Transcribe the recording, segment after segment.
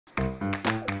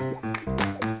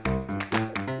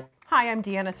Hi, I'm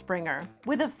Deanna Springer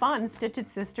with a fun Stitch It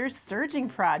Sisters serging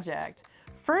project.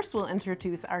 First, we'll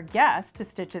introduce our guest to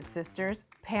Stitch It Sisters,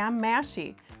 Pam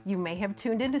Mahshie. You may have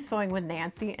tuned into Sewing with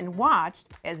Nancy and watched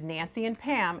as Nancy and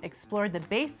Pam explored the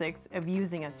basics of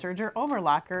using a serger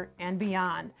overlocker and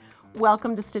beyond.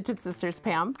 Welcome to Stitch It Sisters,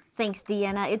 Pam. Thanks,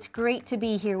 Deanna. It's great to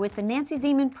be here with the Nancy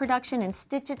Zieman Production and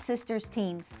Stitch It Sisters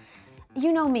teams.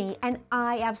 You know me, and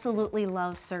I absolutely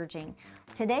love serging.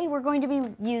 Today we're going to be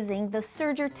using the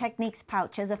Serger Techniques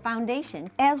Pouch as a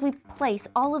foundation as we place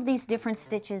all of these different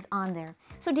stitches on there.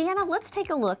 So Deanna, let's take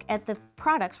a look at the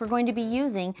products we're going to be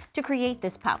using to create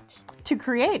this pouch. To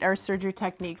create our Serger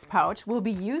Techniques Pouch, we'll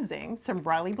be using some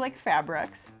Riley Blake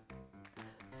fabrics,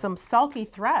 some sulky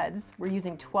threads. We're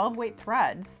using 12-weight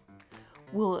threads.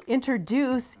 We'll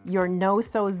introduce your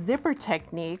no-sew zipper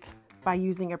technique by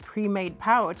using a pre-made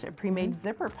pouch, a pre-made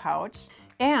zipper pouch,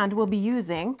 and we'll be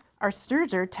using our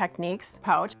Serger Techniques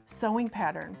Pouch sewing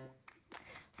pattern.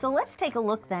 So let's take a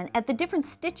look then at the different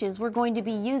stitches we're going to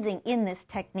be using in this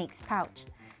Techniques pouch.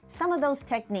 Some of those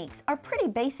techniques are pretty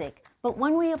basic, but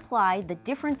when we apply the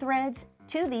different threads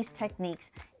to these techniques,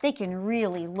 they can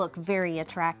really look very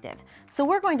attractive. So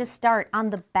we're going to start on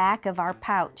the back of our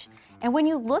pouch. And when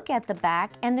you look at the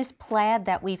back and this plaid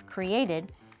that we've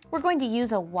created, we're going to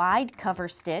use a wide cover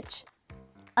stitch,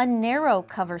 a narrow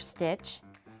cover stitch,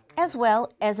 as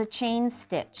well as a chain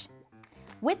stitch.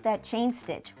 With that chain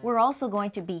stitch, we're also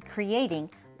going to be creating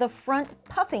the front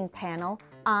puffing panel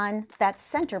on that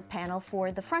center panel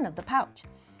for the front of the pouch.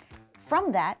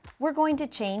 From that, we're going to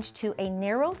change to a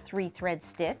narrow 3-thread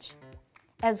stitch,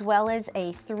 as well as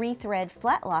a 3-thread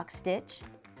flat lock stitch.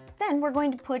 Then we're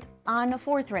going to put on a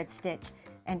 4-thread stitch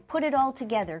and put it all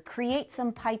together, create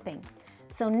some piping.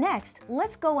 So next,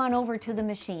 let's go on over to the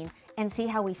machine and see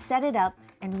how we set it up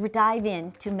and dive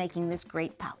into making this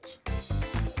great pouch.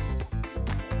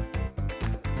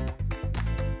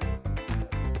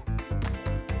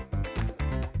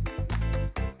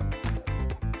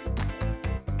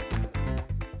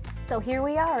 So here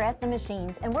we are at the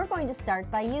machines, and we're going to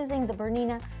start by using the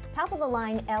BERNINA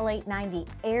top-of-the-line L890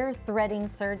 air threading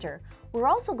serger. We're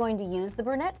also going to use the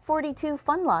bernette 42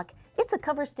 FUNLOCK. It's a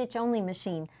cover stitch only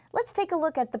machine. Let's take a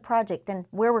look at the project and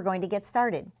where we're going to get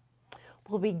started.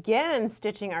 We'll begin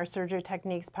stitching our Serger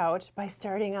Techniques pouch by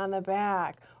starting on the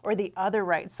back or the other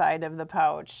right side of the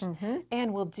pouch.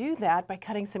 And we'll do that by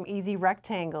cutting some easy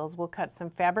rectangles. We'll cut some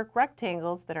fabric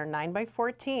rectangles that are 9 by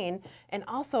 14 and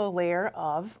also a layer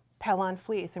of Pellon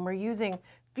fleece. And we're using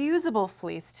fusible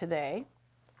fleece today.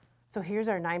 So here's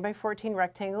our 9 by 14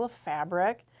 rectangle of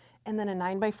fabric and then a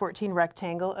 9 by 14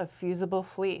 rectangle of fusible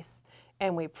fleece.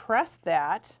 And we press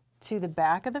that to the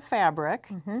back of the fabric,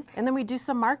 and then we do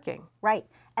some marking. Right,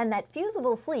 and that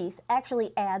fusible fleece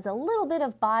actually adds a little bit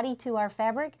of body to our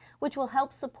fabric, which will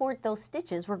help support those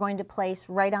stitches we're going to place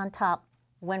right on top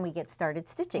when we get started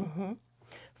stitching.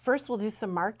 First, we'll do some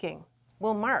marking.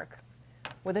 We'll mark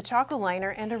with a chalk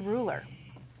liner and a ruler,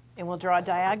 and we'll draw a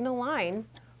diagonal line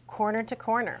corner to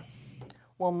corner.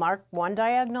 We'll mark one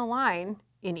diagonal line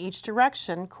in each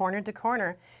direction, corner to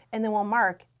corner, and then we'll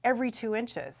mark every 2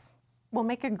 inches. We'll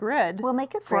make a grid,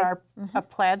 for our a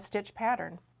plaid stitch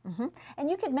pattern. And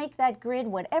you can make that grid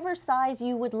whatever size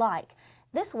you would like.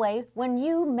 This way, when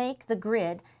you make the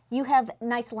grid, you have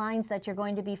nice lines that you're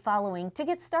going to be following to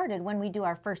get started when we do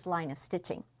our first line of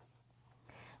stitching.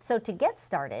 So to get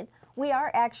started, we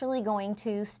are actually going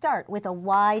to start with a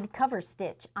wide cover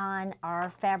stitch on our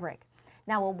fabric.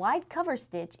 Now, a wide cover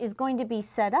stitch is going to be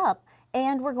set up,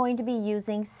 and we're going to be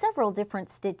using several different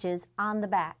stitches on the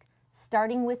back.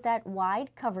 Starting with that wide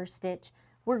cover stitch,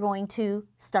 we're going to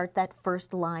start that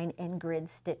first line in grid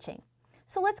stitching.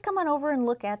 So let's come on over and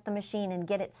look at the machine and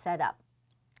get it set up.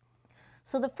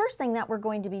 So the first thing that we're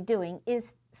going to be doing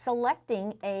is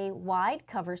selecting a wide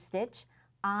cover stitch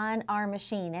on our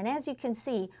machine. And as you can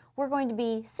see, we're going to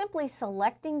be simply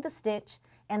selecting the stitch,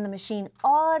 and the machine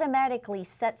automatically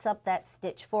sets up that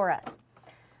stitch for us.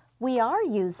 We are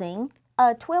using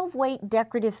a 12-weight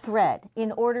decorative thread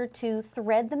in order to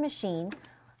thread the machine.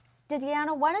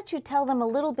 Deanna, why don't you tell them a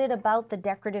little bit about the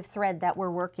decorative thread that we're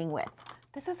working with?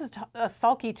 This is a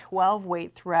sulky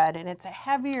 12-weight thread, and it's a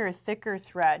heavier, thicker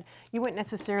thread. You wouldn't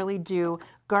necessarily do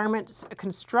garment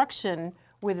construction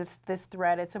with this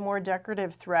thread. It's a more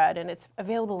decorative thread, and it's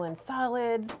available in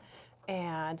solids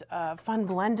and fun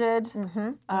blended,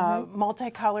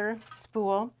 multicolor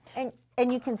spool.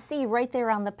 And you can see right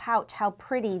there on the pouch how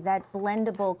pretty that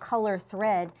blendable color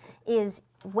thread is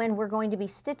when we're going to be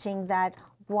stitching that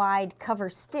wide cover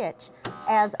stitch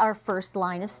as our first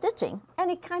line of stitching. And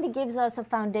it kind of gives us a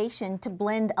foundation to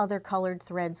blend other colored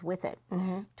threads with it.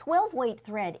 12 weight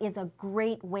thread is a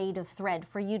great weight of thread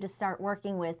for you to start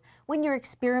working with when you're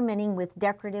experimenting with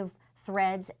decorative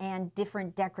threads and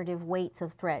different decorative weights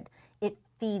of thread. It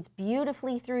feeds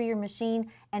beautifully through your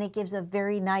machine, and it gives a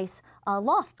very nice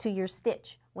loft to your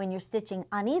stitch when you're stitching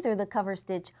on either the cover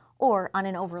stitch or on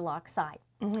an overlock side.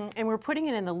 And we're putting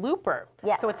it in the looper.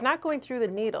 Yes. So it's not going through the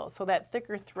needle, so that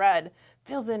thicker thread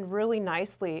fills in really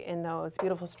nicely in those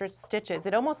beautiful stitches.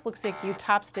 It almost looks like you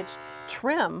top stitch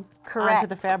trim onto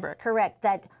the fabric. Correct.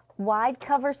 That wide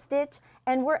cover stitch,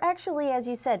 and we're actually, as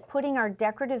you said, putting our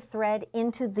decorative thread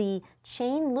into the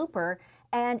chain looper,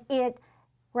 and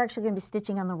we're actually going to be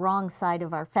stitching on the wrong side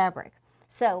of our fabric.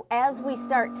 So as we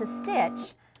start to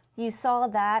stitch, you saw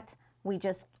that we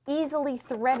just easily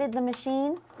threaded the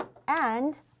machine,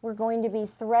 and we're going to be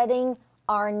threading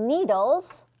our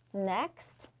needles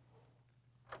next.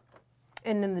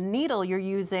 And then the needle, you're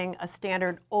using a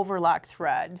standard overlock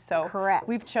thread. So correct.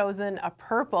 We've chosen a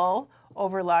purple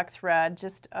overlock thread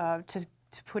just to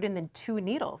put in the 2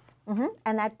 needles.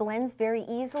 And that blends very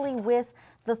easily with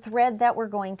the thread that we're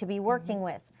going to be working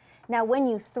with. Now when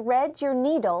you thread your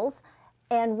needles,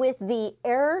 and with the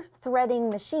air threading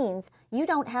machines, you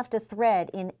don't have to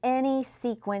thread in any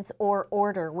sequence or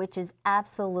order, which is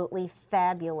absolutely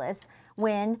fabulous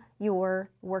when you're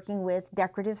working with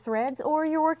decorative threads or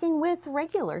you're working with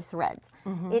regular threads.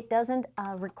 It doesn't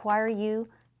require you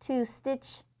to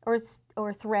stitch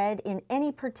or thread in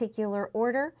any particular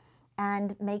order,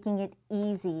 and making it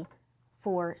easy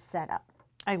for setup.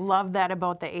 I love that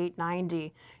about the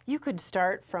 890. You could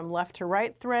start from left to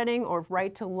right threading or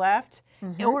right to left,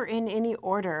 or in any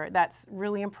order. That's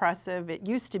really impressive. It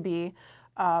used to be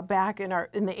back in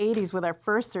the 80s with our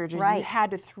first sergers, you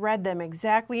had to thread them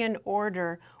exactly in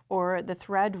order or the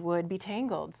thread would be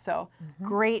tangled. So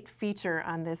great feature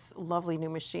on this lovely new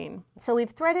machine. So we've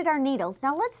threaded our needles.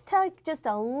 Now let's take just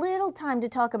a little time to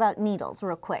talk about needles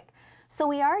real quick. So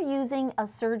we are using a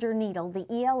serger needle, the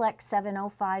ELX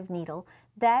 705 needle.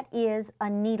 That is a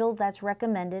needle that's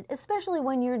recommended, especially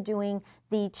when you're doing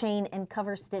the chain and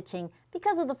cover stitching.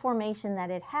 Because of the formation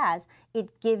that it has, it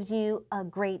gives you a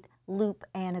great loop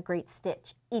and a great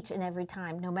stitch each and every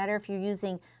time, no matter if you're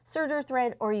using serger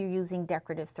thread or you're using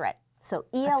decorative thread. So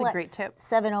That's a great tip.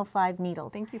 705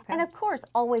 needles. Thank you, Pam. And of course,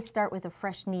 always start with a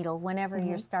fresh needle whenever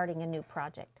you're starting a new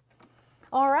project.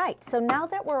 All right, so now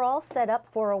that we're all set up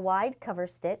for a wide cover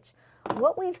stitch,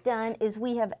 what we've done is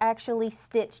we have actually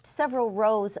stitched several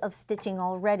rows of stitching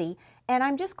already, and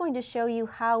I'm just going to show you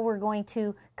how we're going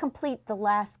to complete the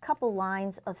last couple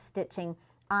lines of stitching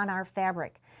on our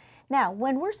fabric. Now,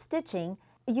 when we're stitching,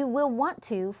 you will want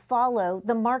to follow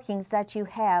the markings that you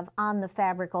have on the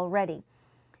fabric already.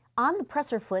 On the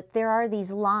presser foot, there are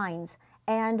these lines,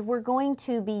 and we're going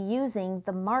to be using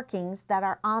the markings that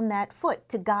are on that foot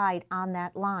to guide on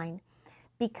that line.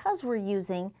 Because we're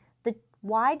using the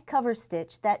wide cover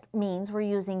stitch, that means we're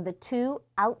using the 2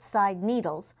 outside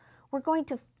needles. We're going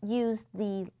to use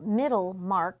the middle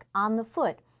mark on the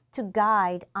foot to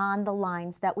guide on the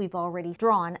lines that we've already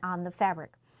drawn on the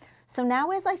fabric. So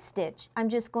now as I stitch, I'm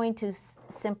just going to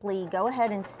simply go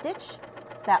ahead and stitch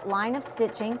that line of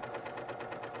stitching.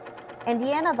 And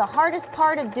Deanna, the hardest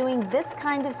part of doing this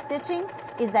kind of stitching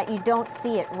is that you don't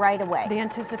see it right away. The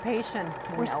anticipation.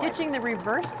 We're stitching the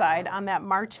reverse side on that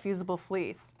marked fusible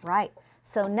fleece. Right.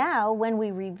 So now when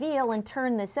we reveal and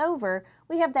turn this over,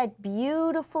 we have that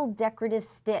beautiful decorative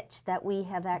stitch that we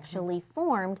have actually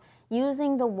formed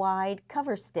using the wide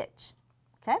cover stitch.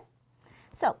 Okay?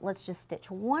 So let's just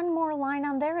stitch one more line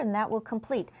on there and that will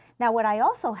complete. Now what I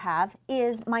also have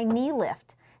is my knee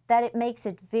lift, that it makes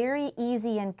it very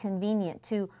easy and convenient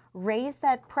to raise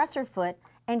that presser foot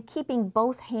and keeping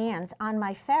both hands on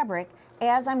my fabric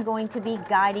as I'm going to be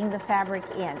guiding the fabric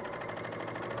in.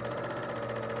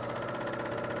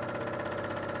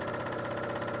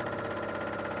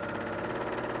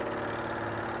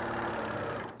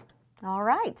 All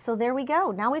right, so there we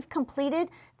go. Now we've completed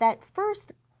that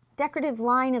first decorative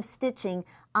line of stitching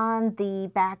on the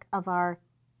back of our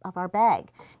bag.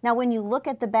 Now when you look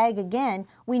at the bag again,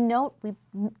 we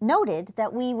noted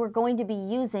that we were going to be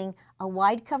using a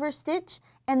wide cover stitch,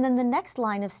 and then the next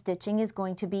line of stitching is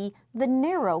going to be the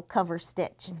narrow cover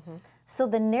stitch. So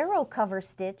the narrow cover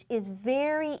stitch is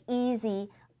very easily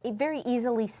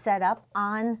set up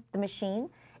on the machine,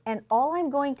 and all I'm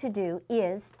going to do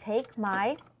is take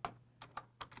my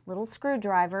little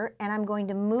screwdriver and I'm going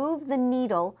to move the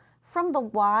needle from the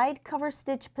wide cover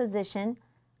stitch position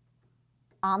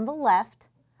on the left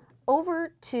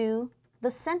over to the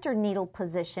center needle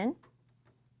position,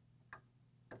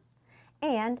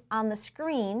 And on the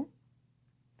screen,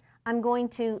 I'm going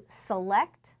to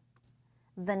select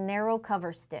the narrow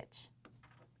cover stitch.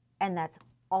 And that's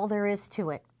all there is to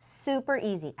it. Super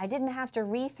easy. I didn't have to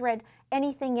rethread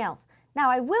anything else.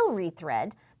 Now I will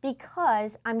rethread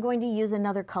because I'm going to use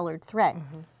another colored thread.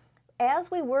 As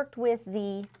we worked with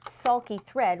the sulky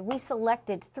thread, we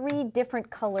selected 3 different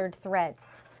colored threads.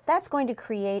 That's going to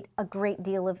create a great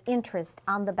deal of interest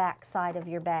on the back side of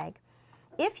your bag.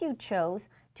 If you chose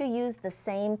to use the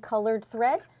same colored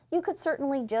thread, you could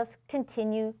certainly just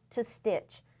continue to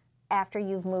stitch after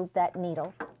you've moved that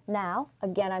needle. Now,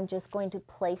 again, I'm just going to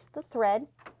place the thread,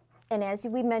 and as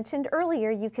we mentioned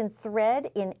earlier, you can thread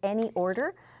in any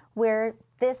order, where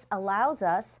this allows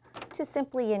us to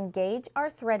simply engage our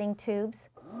threading tubes,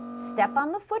 step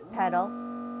on the foot pedal,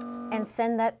 and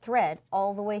send that thread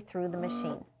all the way through the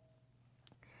machine.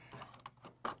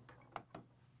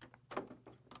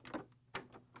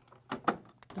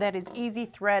 That is easy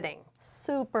threading.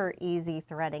 Super easy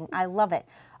threading. I love it.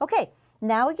 Okay,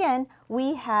 now again,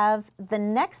 we have the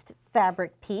next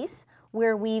fabric piece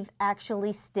where we've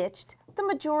actually stitched the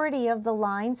majority of the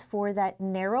lines for that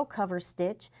narrow cover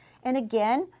stitch. And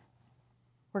again,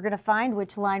 we're going to find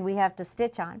which line we have to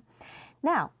stitch on.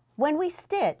 Now, when we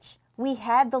stitch, we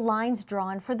had the lines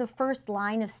drawn for the first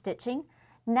line of stitching.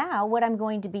 Now, what I'm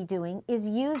going to be doing is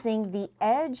using the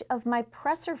edge of my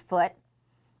presser foot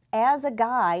as a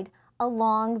guide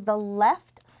along the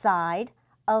left side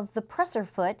of the presser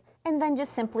foot, and then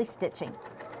just simply stitching.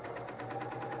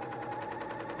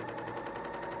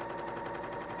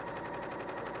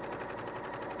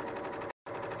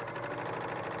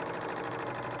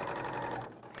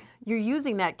 You're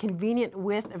using that convenient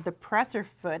width of the presser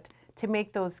foot to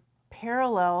make those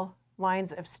parallel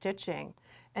lines of stitching.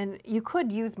 And you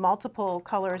could use multiple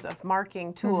colors of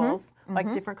marking tools,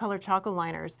 like different color chocolate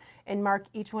liners, and mark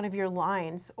each one of your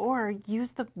lines, or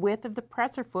use the width of the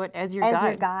presser foot as your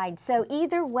guide. So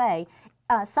either way,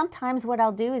 sometimes what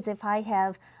I'll do is if I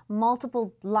have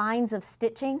multiple lines of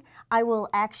stitching, I will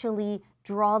actually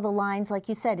draw the lines, like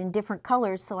you said, in different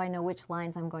colors so I know which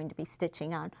lines I'm going to be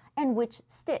stitching on and which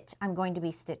stitch I'm going to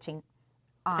be stitching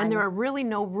on. And there are really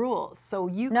no rules, so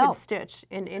you could stitch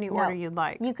in any order you'd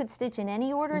like. You could stitch in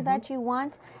any order that you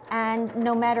want, and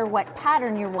no matter what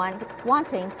pattern you're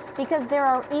wanting, because there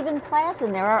are even plaids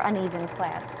and there are uneven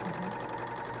plaids.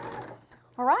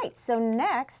 All right, so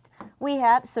next we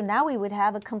have, so now we would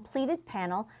have a completed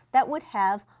panel that would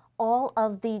have all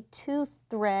of the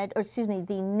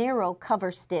the narrow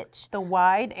cover stitch. The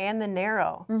wide and the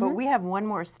narrow, but we have one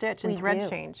more stitch and thread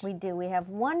change. We do, we have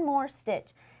one more stitch.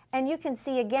 And you can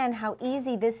see again how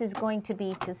easy this is going to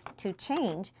be to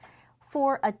change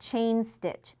for a chain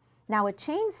stitch. Now a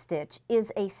chain stitch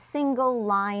is a single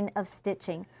line of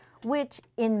stitching, which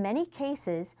in many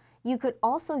cases you could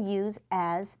also use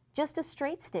as just a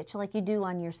straight stitch like you do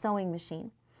on your sewing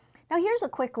machine. Now here's a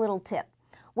quick little tip.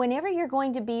 Whenever you're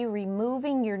going to be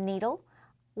removing your needle,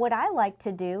 what I like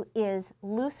to do is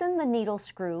loosen the needle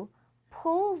screw,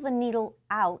 pull the needle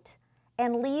out,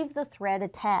 and leave the thread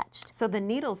attached. So the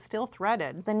needle's still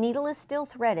threaded. The needle is still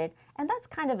threaded, and that's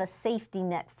kind of a safety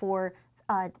net for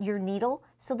your needle,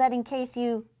 so that in case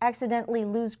you accidentally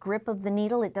lose grip of the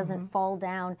needle, it doesn't fall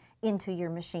down into your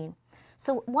machine.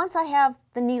 So once I have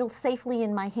the needle safely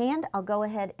in my hand, I'll go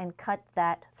ahead and cut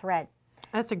that thread.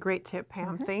 That's a great tip,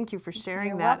 Pam. Thank you for sharing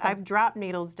You're that. welcome. I've dropped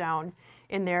needles down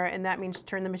in there, and that means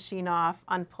turn the machine off,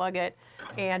 unplug it,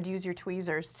 and use your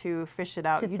tweezers to fish it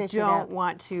out. You don't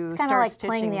want to It's start kind of like stitching.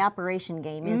 playing the operation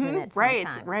game, isn't it? Right,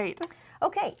 sometimes? right.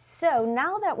 Okay, so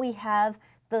now that we have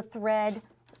the thread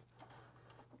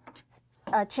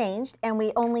changed and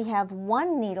we only have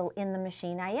one needle in the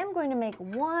machine, I am going to make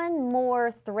one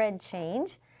more thread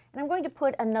change, and I'm going to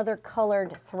put another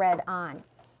colored thread on.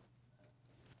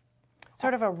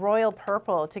 Sort of a royal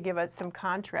purple to give it some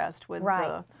contrast with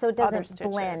the so it other doesn't stitches.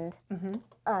 blend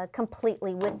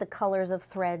completely with the colors of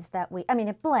threads that we, I mean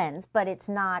it blends, but it's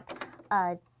not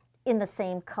in the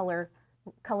same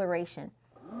coloration.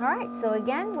 All right, so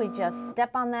again, we just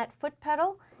step on that foot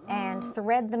pedal and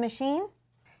thread the machine.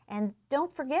 And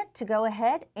don't forget to go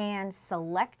ahead and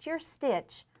select your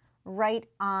stitch right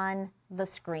on the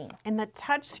screen. And the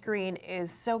touch screen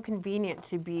is so convenient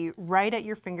to be right at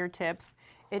your fingertips.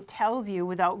 It tells you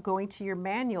without going to your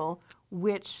manual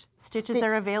which stitches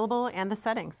are available and the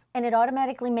settings. And it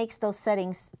automatically makes those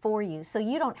settings for you. So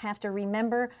you don't have to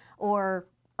remember or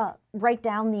write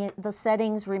down the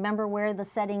settings, remember where the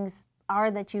settings are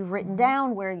that you've written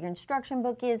down, where your instruction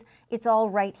book is. It's all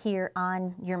right here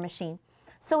on your machine.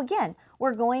 So again,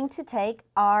 we're going to take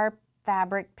our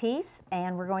fabric piece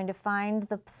and we're going to find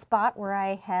the spot where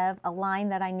I have a line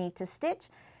that I need to stitch.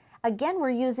 Again, we're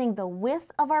using the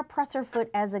width of our presser foot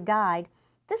as a guide,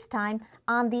 this time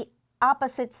on the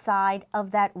opposite side of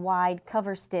that wide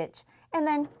cover stitch, and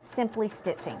then simply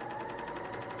stitching.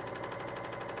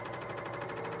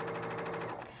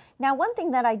 Now, one thing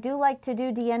that I do like to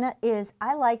do, Deanna, is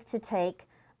I like to take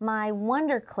my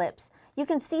wonder clips. You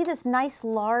can see this nice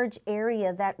large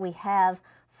area that we have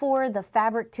for the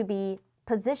fabric to be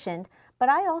positioned, but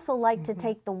I also like to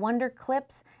take the wonder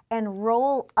clips and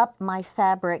roll up my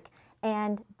fabric,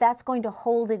 and that's going to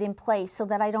hold it in place so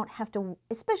that I don't have to,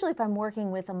 especially if I'm working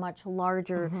with a much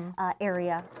larger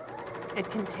area. It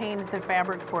contains the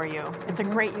fabric for you. It's a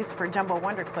great use for jumbo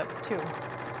wonder clips too.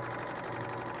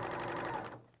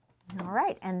 All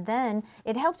right, and then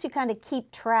it helps you kind of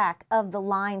keep track of the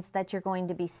lines that you're going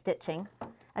to be stitching.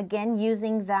 Again,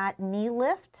 using that knee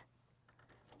lift,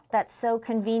 that's so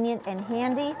convenient and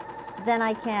handy. Then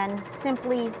I can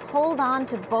simply hold on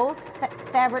to both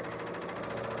fabrics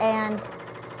and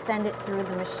send it through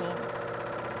the machine.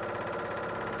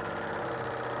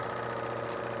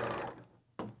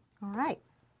 All right,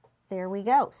 there we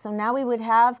go. So now we would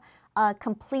have a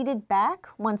completed back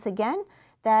once again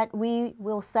that we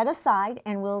will set aside,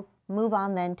 and we'll move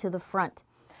on then to the front.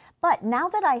 But now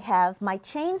that I have my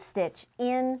chain stitch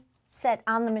set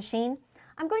on the machine,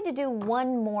 I'm going to do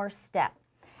one more step.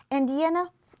 And Deanna,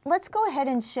 let's go ahead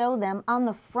and show them on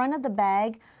the front of the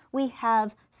bag. We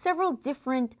have several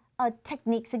different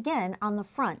techniques again on the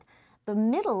front. The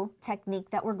middle technique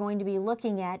that we're going to be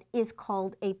looking at is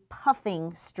called a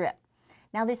puffing strip.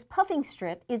 Now, this puffing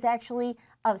strip is actually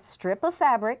a strip of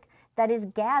fabric that is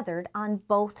gathered on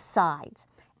both sides.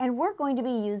 And we're going to be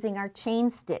using our chain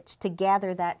stitch to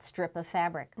gather that strip of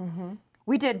fabric.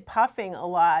 We did puffing a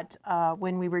lot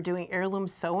when we were doing heirloom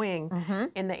sewing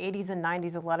in the 80s and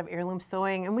 90s, a lot of heirloom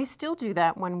sewing, and we still do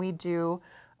that when we do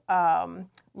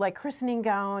like christening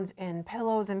gowns and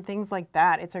pillows and things like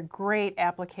that. It's a great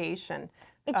application.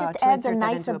 It just adds a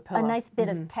nice bit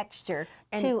of texture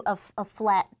to a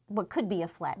flat, what could be a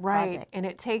flat project. And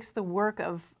it takes the work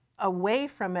away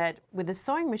from it. With the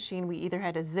sewing machine, we either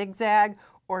had to zigzag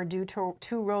or do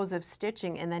two rows of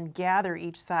stitching and then gather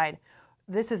each side.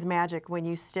 This is magic when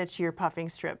you stitch your puffing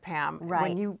strip, Pam.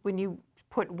 Right. When you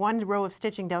put one row of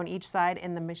stitching down each side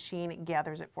and the machine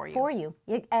gathers it for you.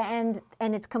 And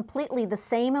it's completely the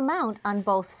same amount on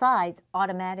both sides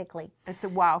automatically. It's a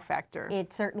wow factor.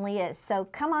 It certainly is. So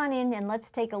come on in and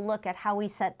let's take a look at how we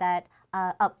set that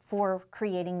up for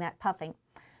creating that puffing.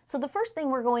 So the first thing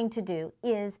we're going to do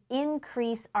is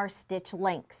increase our stitch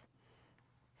length.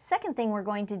 Second thing we're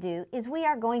going to do is we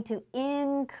are going to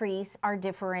increase our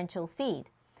differential feed.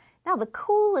 Now, the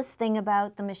coolest thing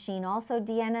about the machine also,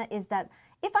 Deanna, is that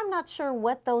if I'm not sure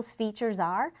what those features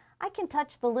are, I can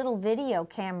touch the little video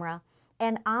camera,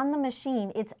 and on the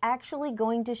machine it's actually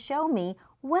going to show me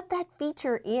what that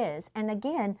feature is, and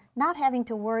again, not having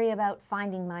to worry about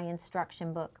finding my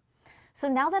instruction book. So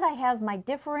now that I have my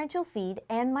differential feed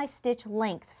and my stitch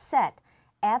length set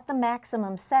at the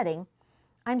maximum setting,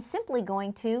 I'm simply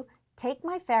going to take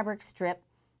my fabric strip,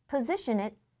 position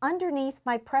it underneath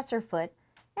my presser foot,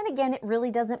 and again, it really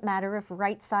doesn't matter if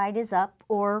right side is up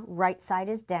or right side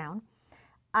is down.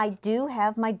 I do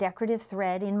have my decorative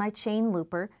thread in my chain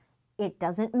looper. It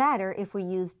doesn't matter if we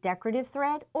use decorative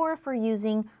thread or if we're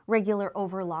using regular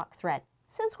overlock thread.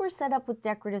 Since we're set up with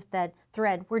decorative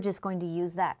thread, we're just going to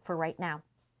use that for right now.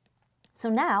 So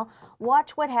now,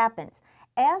 watch what happens.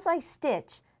 As I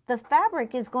stitch, the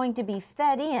fabric is going to be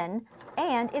fed in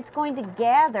and it's going to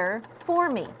gather for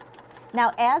me.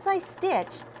 Now, as I stitch,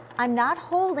 I'm not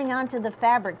holding onto the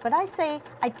fabric, but I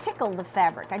tickle the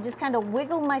fabric. I just kind of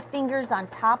wiggle my fingers on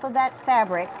top of that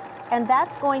fabric, and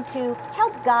that's going to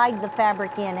help guide the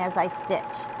fabric in as I stitch.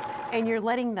 And you're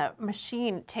letting the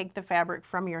machine take the fabric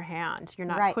from your hand. You're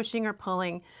not pushing or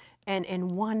pulling, and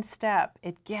in one step,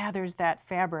 it gathers that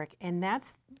fabric, and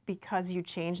that's because you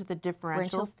changed the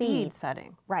differential feed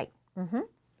setting. Right.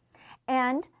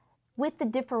 And with the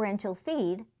differential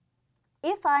feed,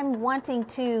 if I'm wanting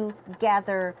to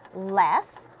gather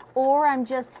less, or I'm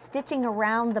just stitching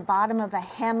around the bottom of a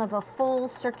hem of a full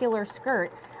circular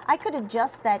skirt, I could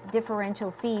adjust that differential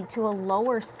feed to a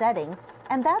lower setting,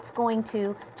 and that's going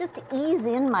to just ease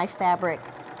in my fabric.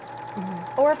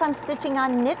 Or if I'm stitching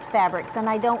on knit fabrics and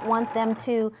I don't want them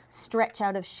to stretch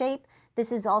out of shape,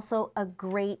 this is also a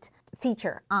great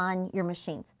feature on your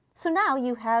machines. So now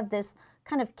you have this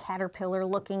kind of caterpillar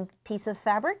looking piece of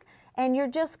fabric, and you're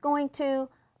just going to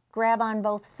grab on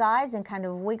both sides and kind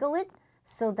of wiggle it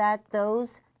so that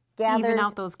those gathers. Even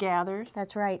out those gathers.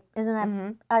 That's right. Isn't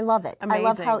that, I love it. Amazing. I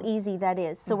love how easy that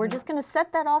is. So we're just going to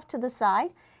set that off to the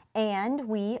side, and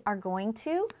we are going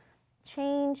to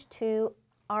change to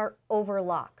our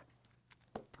overlock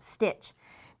stitch.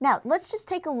 Now, let's just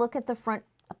take a look at the front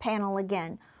panel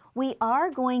again. We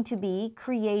are going to be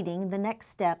creating the next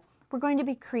step. We're going to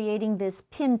be creating this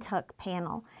pin tuck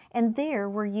panel, and there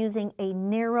we're using a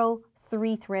narrow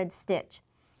 3-thread stitch.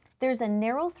 There's a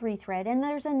narrow 3-thread and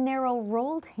there's a narrow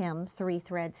rolled hem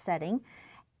 3-thread setting.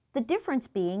 The difference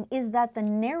being is that the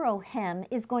narrow hem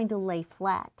is going to lay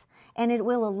flat, and it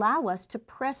will allow us to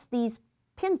press these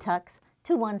pin tucks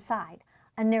to one side.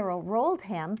 A narrow rolled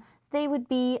hem, they would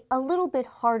be a little bit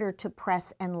harder to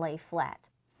press and lay flat.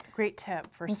 Great tip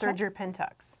for Serger pin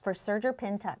tucks. For Serger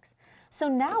pin tucks. So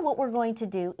now what we're going to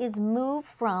do is move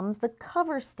from the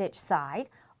cover stitch side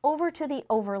over to the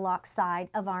overlock side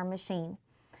of our machine.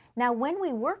 Now when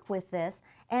we work with this,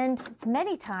 and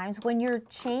many times when you're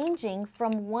changing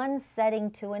from one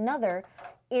setting to another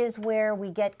is where we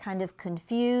get kind of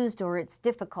confused or it's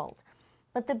difficult.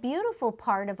 But the beautiful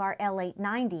part of our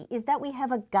L890 is that we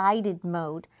have a guided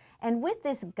mode. And with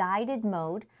this guided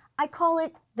mode, I call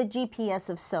it the GPS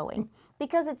of sewing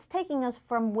because it's taking us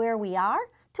from where we are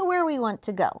to where we want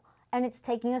to go. And it's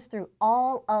taking us through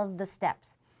all of the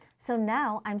steps. So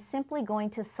now I'm simply going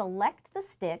to select the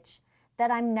stitch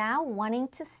that I'm now wanting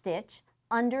to stitch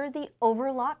under the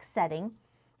overlock setting.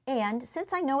 And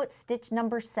since I know it's stitch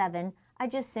number 7, I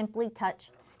just simply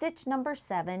touch stitch number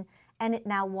 7 and it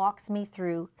now walks me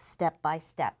through step by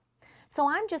step. So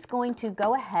I'm just going to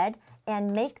go ahead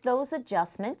and make those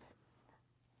adjustments,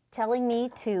 telling me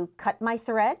to cut my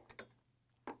thread,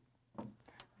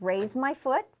 raise my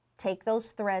foot, take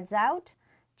those threads out,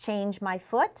 change my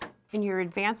foot. And you're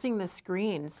advancing the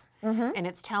screens, and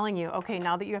it's telling you, okay,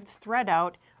 now that you have the thread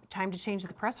out, time to change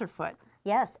the presser foot.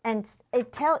 Yes, and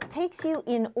it takes you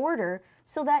in order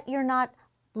so that you're not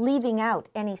leaving out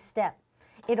any step.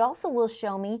 It also will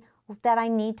show me that I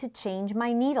need to change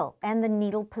my needle and the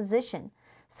needle position.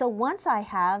 So once I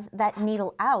have that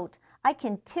needle out, I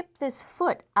can tip this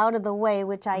foot out of the way,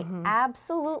 which I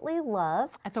absolutely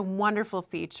love. That's a wonderful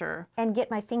feature. And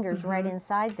get my fingers right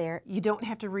inside there. You don't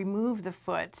have to remove the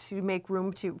foot to make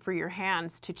room for your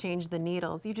hands to change the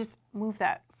needles. You just move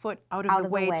that foot out of the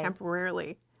way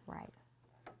temporarily. Right.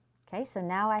 Okay, so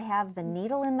now I have the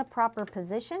needle in the proper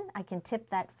position. I can tip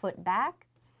that foot back.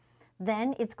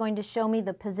 Then it's going to show me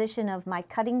the position of my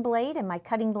cutting blade, and my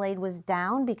cutting blade was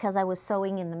down because I was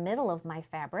sewing in the middle of my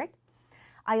fabric.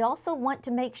 I also want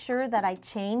to make sure that I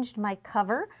changed my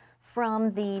cover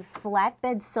from the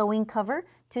flatbed sewing cover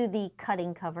to the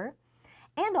cutting cover.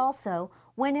 And also,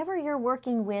 whenever you're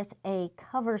working with a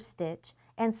cover stitch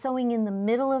and sewing in the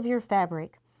middle of your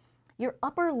fabric, your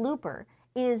upper looper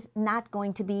is not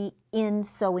going to be in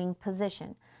sewing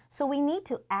position. So we need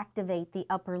to activate the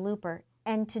upper looper.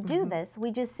 And to do this,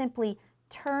 we just simply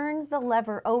turn the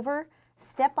lever over,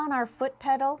 step on our foot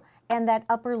pedal, and that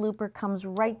upper looper comes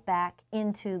right back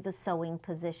into the sewing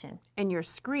position. And your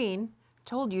screen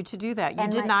told you to do that. You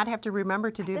did not have to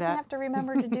remember to do that. I didn't have to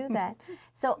remember to do that.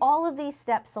 So all of these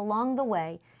steps along the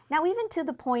way, now even to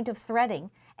the point of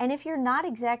threading, and if you're not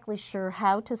exactly sure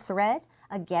how to thread,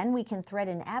 again, we can thread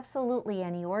in absolutely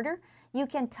any order. You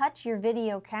can touch your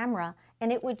video camera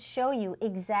and it would show you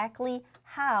exactly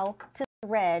how to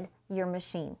thread your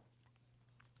machine.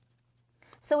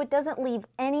 So it doesn't leave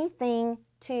anything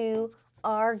to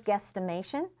our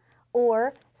guesstimation,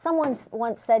 or someone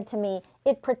once said to me,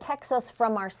 it protects us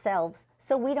from ourselves,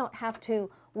 so we don't have to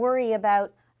worry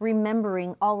about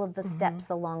remembering all of the steps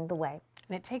along the way.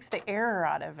 And it takes the error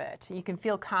out of it. You can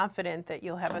feel confident that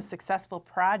you'll have a successful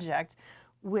project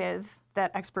with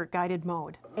that expert guided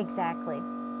mode. Exactly.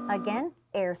 Again,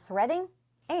 air threading.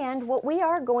 And what we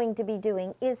are going to be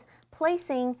doing is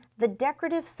placing the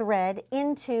decorative thread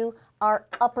into our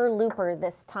upper looper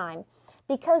this time.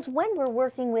 Because when we're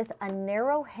working with a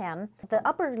narrow hem, the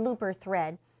upper looper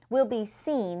thread will be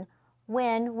seen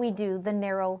when we do the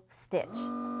narrow stitch.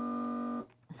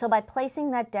 So by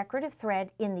placing that decorative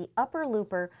thread in the upper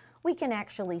looper, we can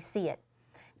actually see it.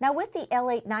 Now with the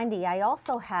L890, I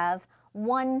also have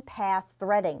one path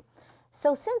threading.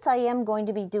 So since I am going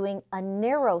to be doing a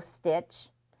narrow stitch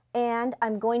and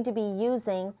I'm going to be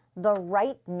using the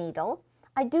right needle,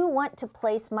 I do want to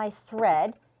place my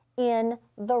thread in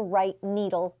the right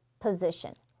needle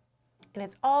position. And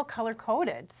it's all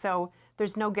color-coded, so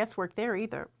there's no guesswork there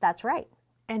either. That's right.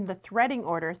 And the threading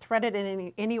order, threaded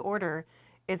in any order,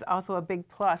 is also a big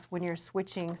plus when you're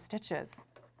switching stitches.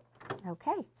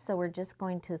 Okay, so we're just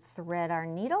going to thread our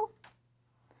needle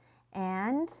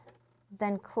and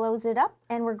then close it up,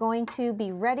 and we're going to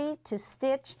be ready to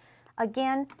stitch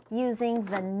again using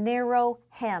the narrow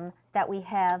hem that we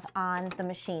have on the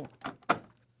machine.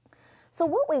 So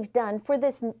what we've done for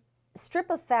this strip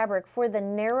of fabric for the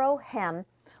narrow hem,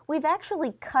 we've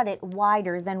actually cut it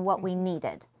wider than what we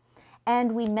needed.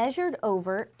 And we measured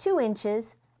over 2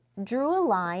 inches, drew a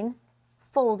line,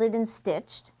 folded and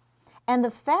stitched. And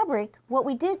the fabric, what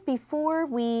we did before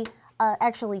we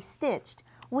actually stitched,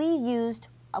 we used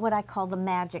what I call the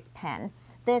magic pen.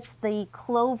 That's the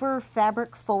Clover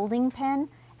fabric folding pen,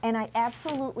 and I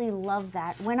absolutely love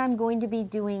that when I'm going to be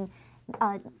doing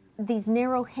these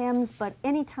narrow hems, but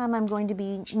anytime I'm going to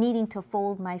be needing to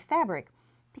fold my fabric.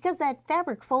 Because that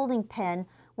fabric folding pen,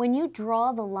 when you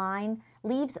draw the line,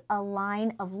 leaves a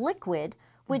line of liquid,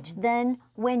 which then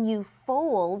when you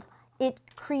fold, it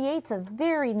creates a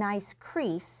very nice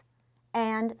crease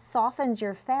and softens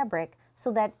your fabric so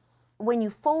that when you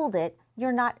fold it,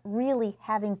 you're not really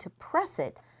having to press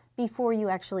it before you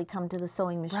actually come to the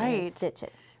sewing machine and stitch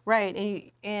it.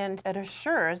 Right, and it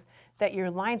assures that your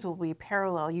lines will be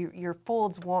parallel. Your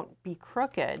folds won't be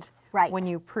crooked when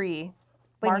you pre-mark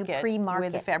it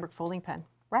with the fabric folding pen.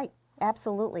 Right,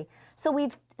 absolutely. So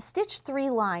we've stitched 3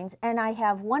 lines, and I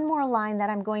have one more line that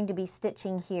I'm going to be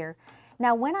stitching here.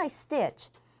 Now when I stitch,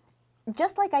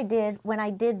 just like I did when I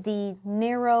did the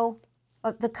narrow,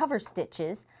 the cover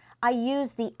stitches, I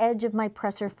use the edge of my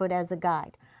presser foot as a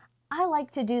guide. I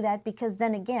like to do that because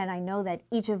then again, I know that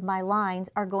each of my lines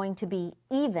are going to be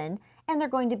even and they're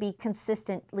going to be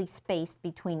consistently spaced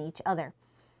between each other.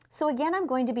 So again, I'm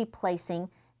going to be placing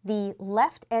the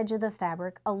left edge of the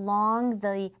fabric along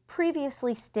the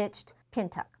previously stitched pin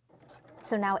tuck.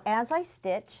 So now as I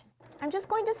stitch, I'm just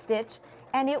going to stitch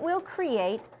and it will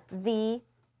create the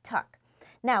tuck.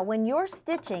 Now when you're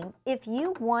stitching, if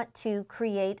you want to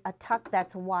create a tuck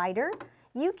that's wider,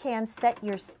 you can set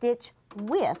your stitch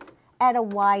width at a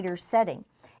wider setting.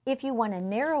 If you want a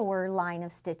narrower line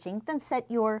of stitching, then set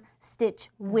your stitch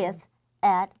width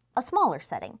at a smaller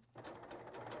setting.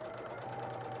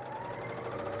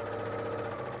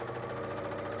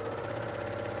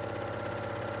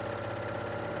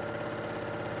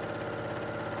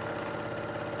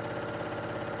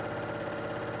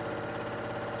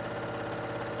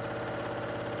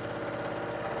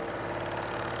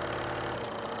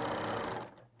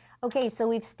 Okay, so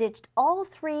we've stitched all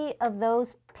 3 of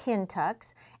those pin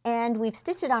tucks, and we've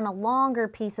stitched it on a longer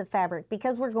piece of fabric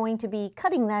because we're going to be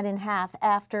cutting that in half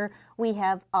after we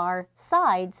have our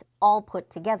sides all put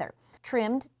together.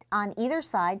 Trimmed on either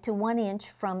side to 1 inch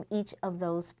from each of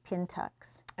those pin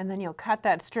tucks. And then you'll cut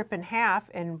that strip in half,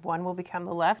 and one will become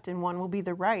the left and one will be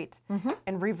the right.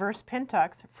 And reverse pin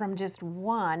tucks from just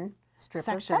one strip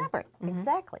section of fabric.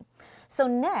 Exactly. So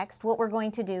next, what we're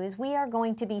going to do is we are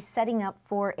going to be setting up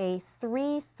for a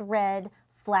 3-thread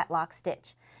flat lock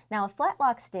stitch. Now a flat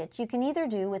lock stitch you can either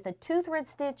do with a 2-thread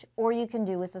stitch or you can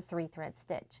do with a 3-thread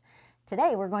stitch.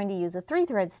 Today we're going to use a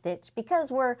 3-thread stitch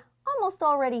because we're almost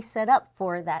already set up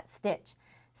for that stitch.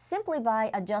 Simply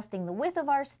by adjusting the width of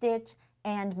our stitch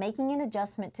and making an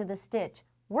adjustment to the stitch,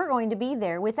 we're going to be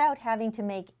there without having to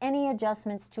make any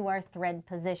adjustments to our thread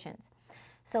positions.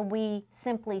 So we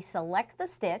simply select the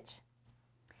stitch,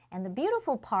 and the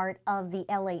beautiful part of the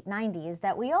L890 is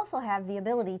that we also have the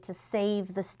ability to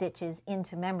save the stitches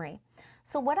into memory.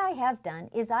 So what I have done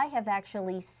is I have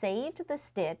actually saved the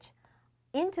stitch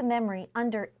into memory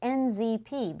under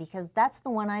NZP because that's the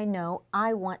one I know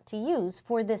I want to use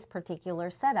for this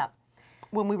particular setup.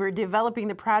 When we were developing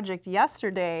the project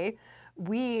yesterday,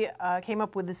 we came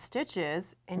up with the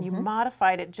stitches and you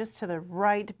modified it just to the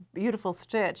right beautiful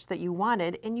stitch that you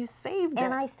wanted and you saved it.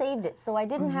 And I saved it, so I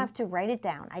didn't have to write it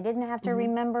down. I didn't have to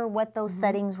remember what those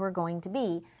settings were going to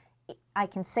be. I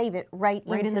can save it right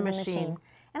into the machine.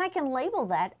 And I can label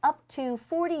that up to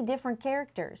 40 different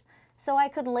characters. So I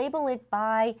could label it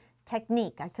by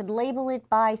technique, I could label it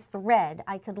by thread,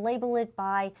 I could label it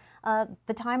by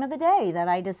the time of the day that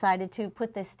I decided to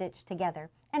put this stitch together.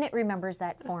 And it remembers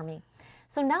that for me.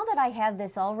 So now that I have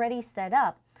this already set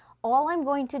up, all I'm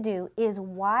going to do is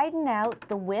widen out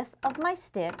the width of my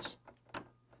stitch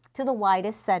to the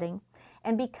widest setting.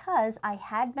 And because I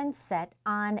had been set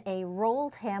on a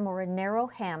rolled hem or a narrow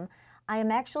hem, I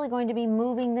am actually going to be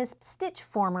moving this stitch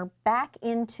former back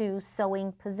into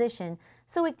sewing position,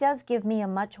 so it does give me a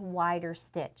much wider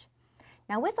stitch.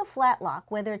 Now with a flat lock,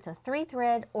 whether it's a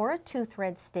 3-thread or a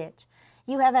 2-thread stitch,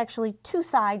 you have actually 2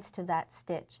 sides to that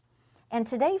stitch. And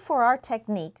today for our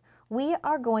technique, we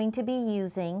are going to be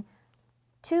using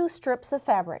 2 strips of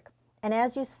fabric. And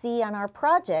as you see on our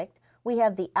project, we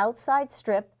have the outside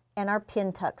strip and our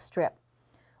pin tuck strip.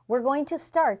 We're going to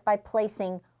start by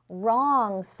placing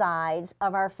wrong sides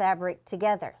of our fabric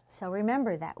together. So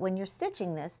remember that when you're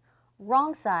stitching this,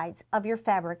 wrong sides of your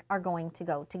fabric are going to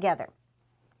go together.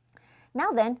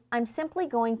 Now then, I'm simply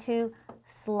going to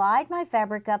slide my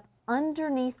fabric up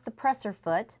underneath the presser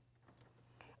foot,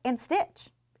 and stitch.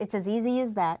 It's as easy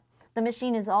as that. The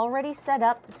machine is already set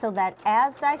up so that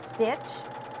as I stitch,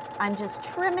 I'm just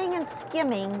trimming and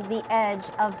skimming the edge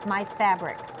of my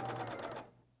fabric.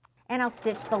 And I'll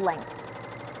stitch the length.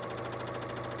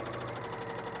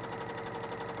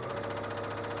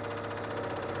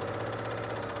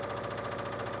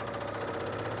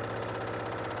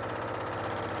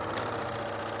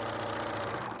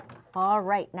 All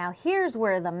right, now here's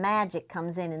where the magic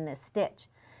comes in this stitch.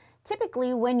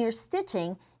 Typically, when you're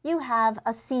stitching, you have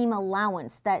a seam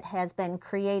allowance that has been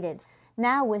created.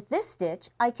 Now with this stitch,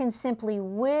 I can simply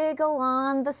wiggle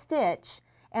on the stitch,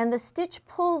 and the stitch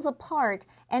pulls apart,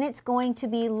 and it's going to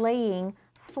be laying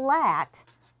flat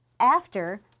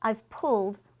after I've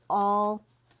pulled all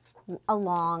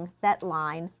along that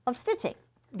line of stitching.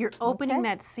 You're opening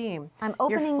that seam. I'm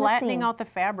opening the seam. You're flattening out the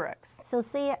fabrics. So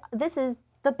see, this is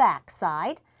the back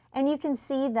side, and you can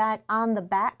see that on the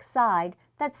back side,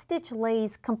 that stitch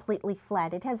lays completely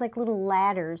flat. It has like little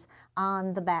ladders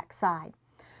on the back side.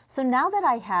 So now that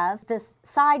I have this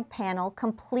side panel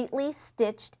completely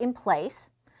stitched in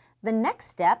place, the next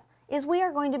step is we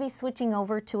are going to be switching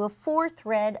over to a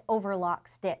 4-thread overlock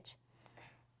stitch.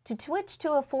 To switch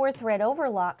to a 4-thread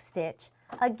overlock stitch,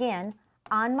 again,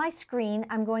 on my screen,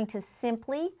 I'm going to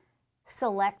simply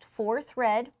select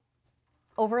 4-thread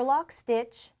overlock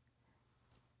stitch,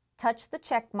 touch the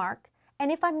check mark,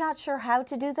 and if I'm not sure how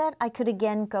to do that, I could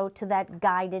again go to that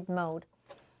guided mode.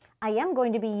 I am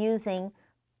going to be using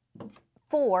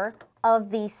 4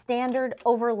 of the standard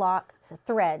overlock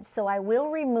threads, so I will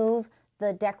remove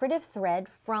the decorative thread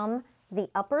from the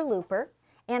upper looper,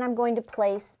 and I'm going to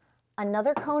place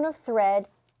another cone of thread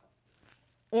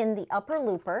in the upper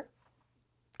looper,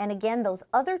 and again, those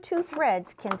other 2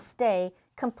 threads can stay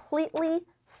completely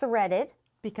threaded.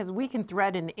 Because we can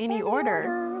thread in any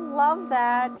order. Love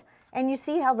that. And you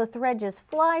see how the thread just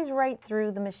flies right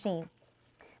through the machine.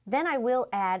 Then I will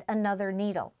add another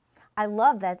needle. I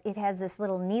love that it has this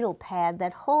little needle pad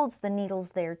that holds the needles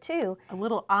there too. A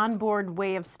little onboard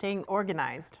way of staying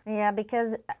organized. Yeah,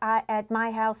 because at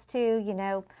my house too, you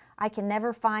know, I can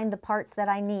never find the parts that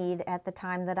I need at the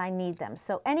time that I need them.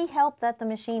 So any help that the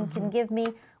machine can give me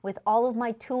with all of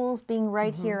my tools being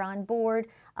right here on board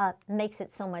makes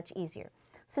it so much easier.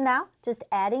 So now, just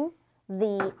adding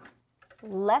the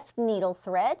left needle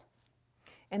thread.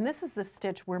 And this is the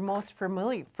stitch we're most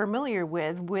familiar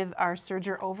with our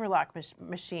Serger Overlock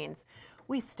machines.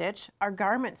 We stitch our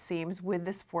garment seams with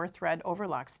this 4-thread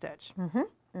overlock stitch.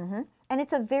 And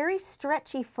it's a very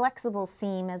stretchy, flexible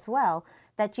seam as well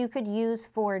that you could use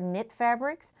for knit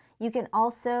fabrics. You can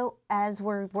also, as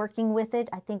we're working with it,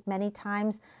 I think many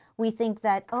times we think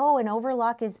that, oh, an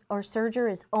overlock or serger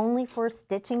is only for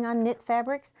stitching on knit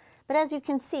fabrics. But as you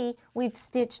can see, we've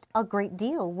stitched a great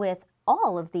deal with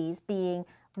all of these being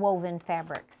woven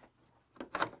fabrics.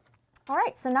 All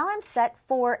right, so now I'm set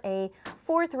for a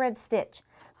 4-thread stitch,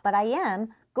 but I am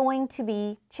going to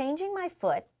be changing my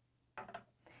foot,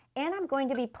 and I'm going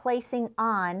to be placing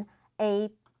on a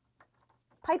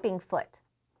piping foot.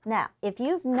 Now, if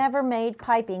you've never made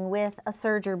piping with a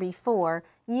serger before,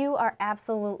 you are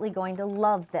absolutely going to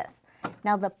love this.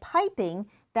 Now, the piping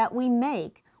that we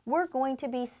make, we're going to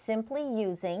be simply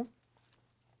using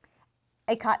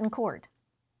a cotton cord,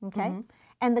 okay?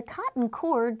 And the cotton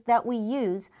cord that we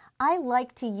use, I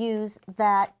like to use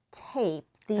that tape.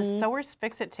 The Sewer's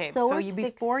Fix-It tape.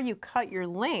 Before you cut your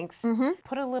length,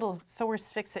 put a little Sewer's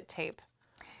Fix-It tape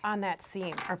on that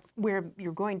seam, or where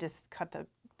you're going to cut the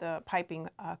piping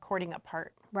cording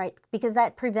apart. Right, because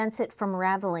that prevents it from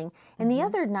raveling. And the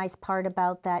other nice part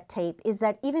about that tape is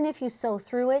that even if you sew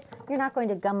through it, you're not going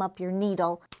to gum up your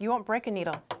needle. You won't break a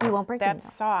needle. You won't break a needle.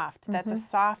 That's soft. That's a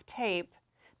soft tape.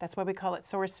 That's why we call it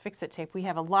Sewer's Fix-It tape. We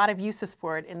have a lot of uses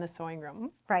for it in the sewing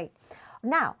room. Right.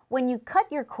 Now, when you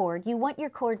cut your cord, you want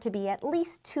your cord to be at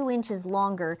least 2 inches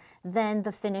longer than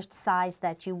the finished size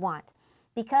that you want,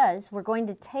 because we're going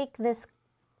to take this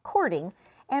cording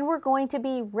and we're going to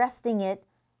be resting it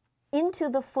into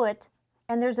the foot,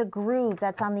 and there's a groove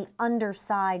that's on the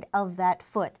underside of that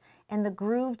foot, and the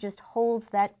groove just holds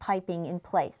that piping in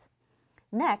place.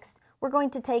 Next, we're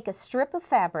going to take a strip of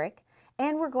fabric,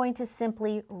 and we're going to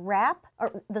simply wrap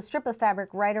the strip of fabric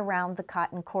right around the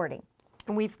cotton cording.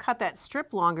 And we've cut that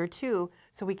strip longer too,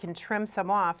 so we can trim some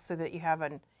off so that you have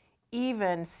an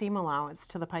even seam allowance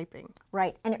to the piping.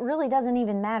 Right, and it really doesn't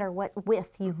even matter what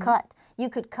width you cut. You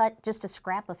could cut just a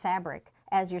scrap of fabric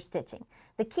as you're stitching.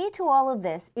 The key to all of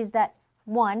this is that,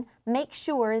 1, make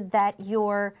sure that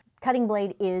your cutting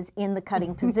blade is in the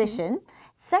cutting position.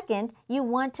 Second, you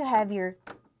want to have your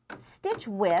stitch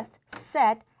width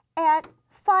set at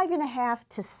 5.5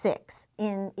 to 6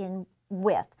 in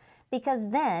width. because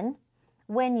then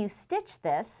when you stitch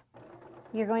this,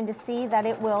 you're going to see that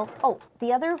it will, oh,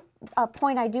 the other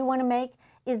point I do want to make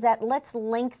is that let's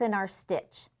lengthen our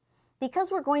stitch.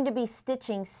 Because we're going to be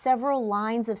stitching several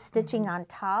lines of stitching on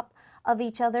top of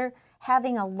each other,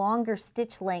 having a longer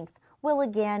stitch length will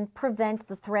again prevent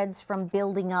the threads from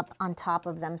building up on top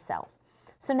of themselves.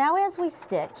 So now as we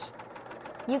stitch,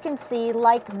 you can see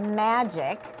like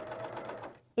magic,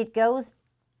 it goes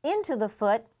into the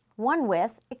foot one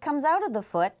width, it comes out of the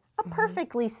foot a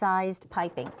perfectly sized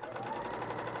piping.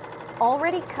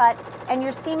 Already cut, and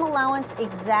your seam allowance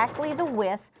exactly the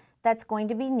width that's going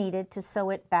to be needed to sew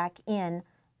it back in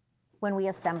when we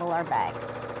assemble our bag.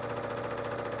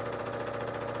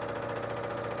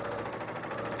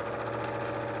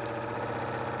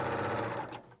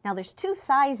 Now there's two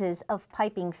sizes of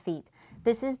piping feet.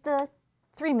 This is the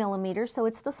 3 millimeters, so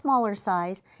it's the smaller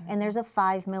size, and there's a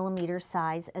 5 millimeter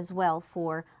size as well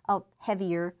for a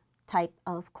heavier type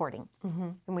of cording.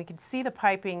 And we can see the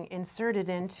piping inserted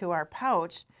into our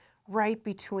pouch right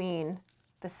between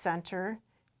the center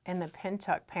and the pin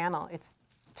tuck panel. It's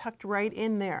tucked right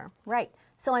in there. Right.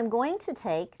 So I'm going to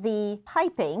take the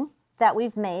piping that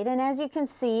we've made, and as you can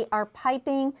see, our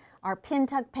piping, our pin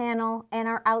tuck panel, and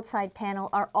our outside panel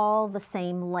are all the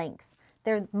same length.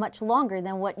 They're much longer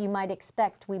than what you might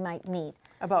expect we might need.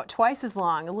 About twice as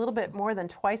long, a little bit more than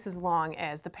twice as long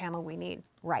as the panel we need.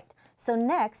 Right. So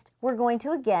next, we're going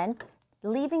to, again,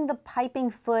 leaving the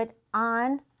piping foot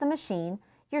on the machine,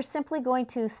 you're simply going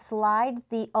to slide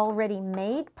the already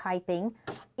made piping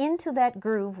into that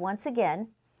groove once again.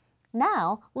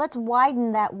 Now, let's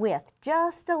widen that width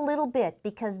just a little bit,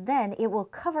 because then it will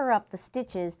cover up the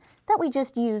stitches that we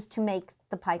just used to make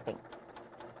the piping,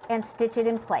 and stitch it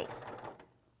in place.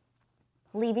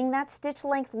 Leaving that stitch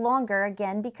length longer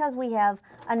again because we have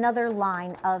another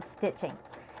line of stitching.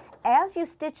 As you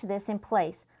stitch this in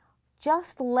place,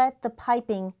 just let the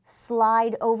piping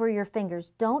slide over your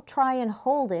fingers. Don't try and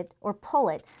hold it or pull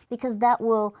it, because that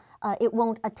will, it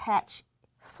won't attach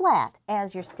flat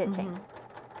as you're stitching.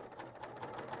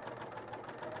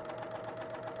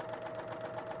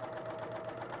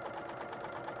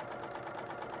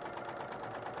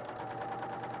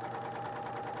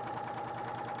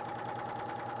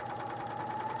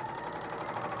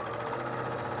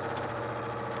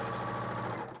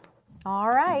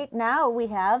 All right, now we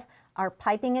have our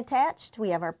piping attached, we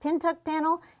have our pin tuck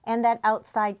panel, and that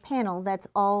outside panel that's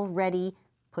already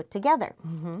put together.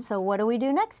 So what do we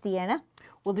do next, Deanna?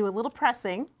 We'll do a little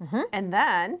pressing, and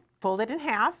then fold it in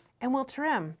half, and we'll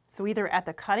trim. So either at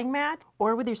the cutting mat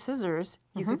or with your scissors,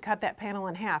 you could cut that panel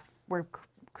in half. We're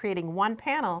creating one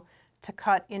panel to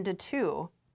cut into two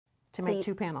to make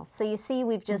two panels. So you see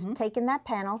we've just taken that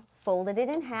panel, folded it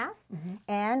in half,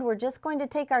 and we're just going to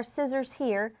take our scissors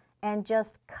here and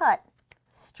just cut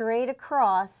straight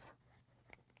across,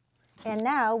 and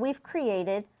now we've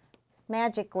created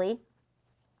magically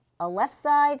a left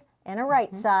side and a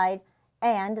right side,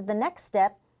 and the next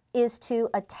step is to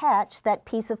attach that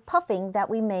piece of puffing that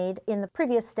we made in the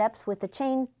previous steps with the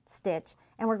chain stitch,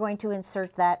 and we're going to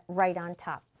insert that right on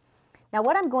top. Now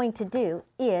what I'm going to do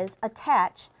is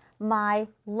attach my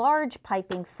large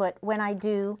piping foot when I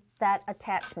do that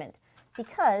attachment,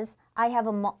 because I have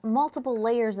multiple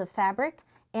layers of fabric,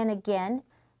 and again,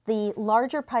 the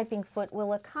larger piping foot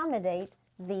will accommodate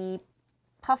the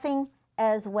puffing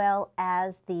as well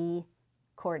as the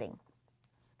cording.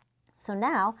 So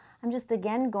now, I'm just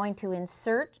again going to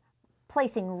insert,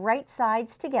 placing right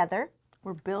sides together.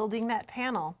 We're building that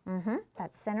panel.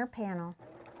 That center panel.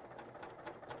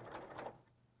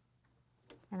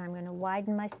 And I'm going to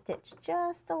widen my stitch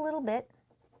just a little bit.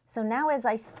 So now as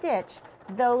I stitch,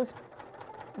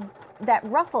 that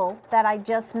ruffle that I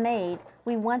just made,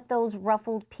 we want those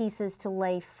ruffled pieces to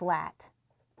lay flat.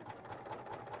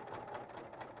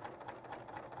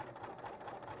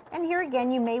 And here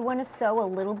again, you may want to sew a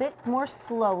little bit more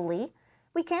slowly.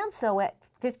 We can sew at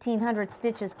 1,500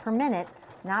 stitches per minute,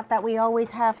 not that we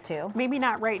always have to. Maybe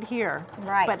not right here,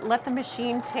 but let the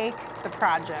machine take the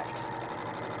project.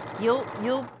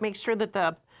 You'll make sure that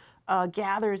the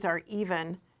gathers are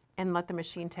even, and let the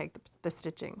machine take the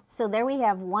stitching. So there we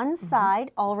have one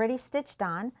side already stitched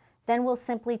on. Then we'll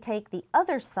simply take the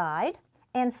other side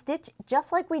and stitch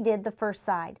just like we did the first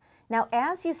side. Now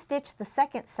as you stitch the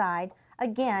second side,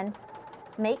 again,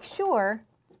 make sure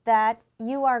that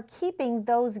you are keeping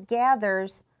those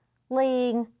gathers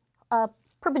laying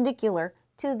perpendicular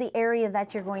to the area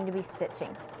that you're going to be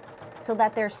stitching, so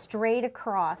that they're straight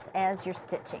across as you're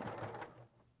stitching.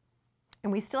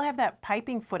 And we still have that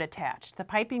piping foot attached. The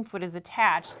piping foot is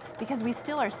attached because we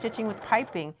still are stitching with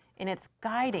piping, and it's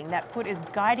guiding. That foot is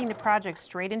guiding the project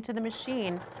straight into the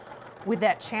machine with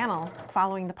that channel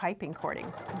following the piping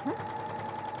cording.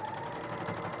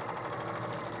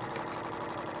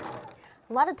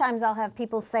 A lot of times I'll have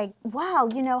people say, wow,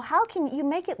 you know, how can you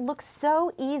make it look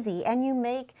so easy and you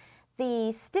make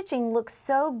the stitching look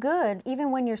so good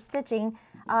even when you're stitching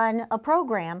on a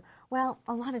program? Well,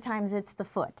 a lot of times it's the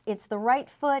foot. It's the right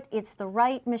foot, it's the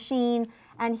right machine,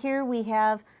 and here we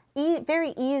have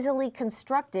very easily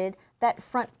constructed that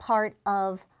front part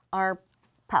of our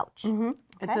pouch. Okay?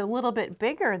 It's a little bit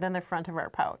bigger than the front of our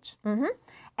pouch.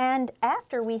 And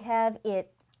after we have it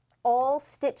all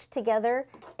stitched together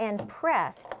and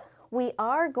pressed, we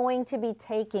are going to be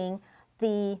taking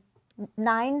the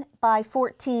 9 by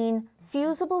 14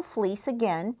 fusible fleece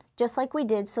again, just like we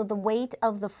did, so the weight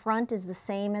of the front is the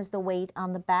same as the weight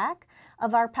on the back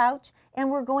of our pouch,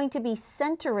 and we're going to be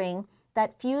centering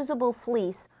that fusible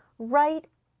fleece right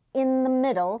in the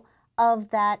middle of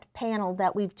that panel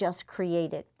that we've just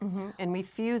created. And we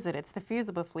fuse it. It's the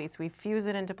fusible fleece. We fuse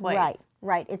it into place. Right,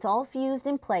 right. It's all fused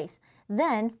in place.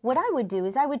 Then what I would do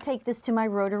is I would take this to my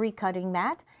rotary cutting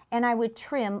mat and I would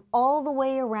trim all the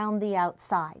way around the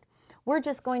outside. We're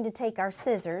just going to take our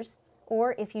scissors,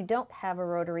 or if you don't have a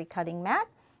rotary cutting mat,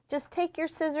 just take your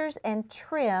scissors and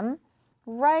trim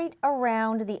right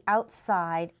around the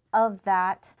outside of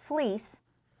that fleece,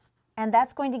 and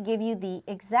that's going to give you the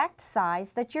exact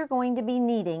size that you're going to be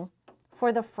needing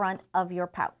for the front of your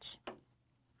pouch.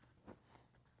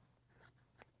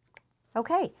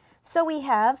 Okay, so we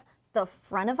have the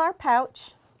front of our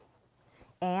pouch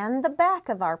and the back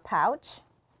of our pouch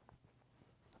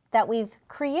that we've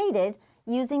created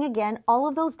using, again, all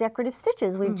of those decorative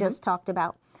stitches we've just talked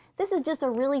about. This is just a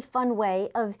really fun way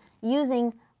of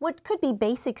using what could be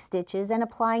basic stitches and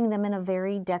applying them in a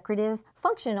very decorative,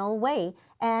 functional way,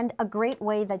 and a great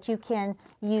way that you can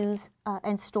use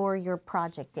and store your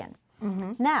project in.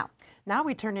 Now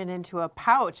we turn it into a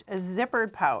pouch, a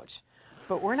zippered pouch.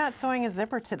 But we're not sewing a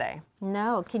zipper today.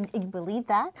 No, can you believe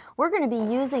that? We're going to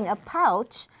be using a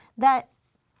pouch that,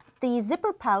 the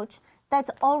zipper pouch that's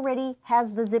already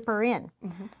has the zipper in.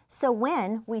 So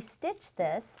when we stitch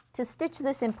this, to stitch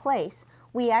this in place,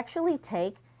 we actually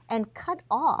take and cut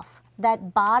off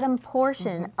that bottom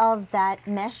portion of that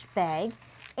mesh bag,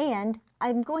 and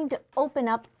I'm going to open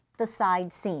up the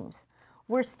side seams.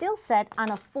 We're still set on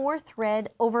a 4-thread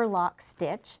overlock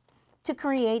stitch to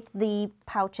create the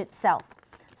pouch itself.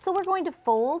 So we're going to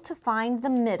fold to find the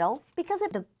middle, because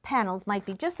the panels might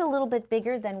be just a little bit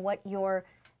bigger than what your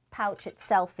pouch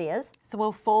itself is. So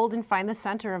we'll fold and find the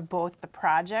center of both the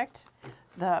project,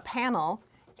 the panel,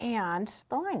 and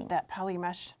the lining. That poly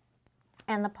mesh.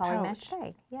 And the poly mesh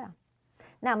bag, yeah.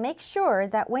 Now make sure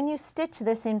that when you stitch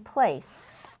this in place,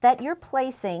 that you're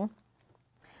placing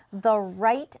the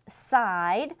right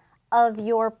side of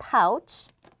your pouch,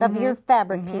 of your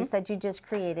fabric piece that you just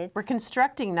created. We're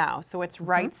constructing now, so it's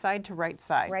right side to right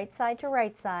side. Right side to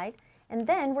right side. And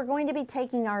then we're going to be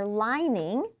taking our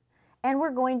lining and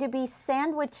we're going to be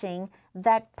sandwiching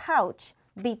that pouch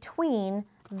between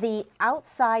the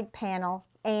outside panel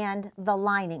and the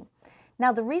lining.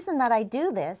 Now the reason that I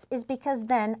do this is because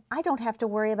then I don't have to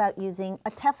worry about using a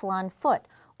Teflon foot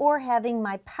or having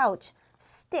my pouch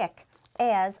stick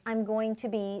as I'm going to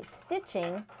be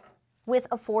stitching with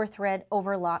a 4-thread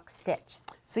overlock stitch.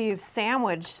 So you've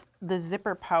sandwiched the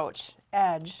zipper pouch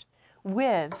edge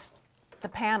with the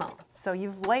panel. So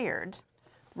you've layered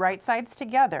right sides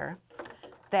together,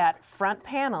 that front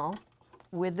panel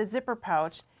with the zipper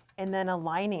pouch, and then a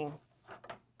lining,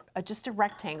 just a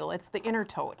rectangle. It's the inner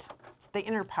tote, it's the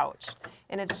inner pouch.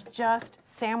 And it's just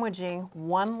sandwiching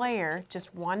one layer,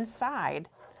 just one side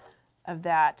of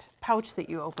that pouch that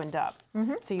you opened up.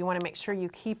 So you want to make sure you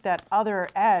keep that other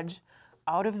edge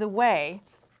out of the way,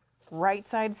 right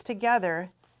sides together,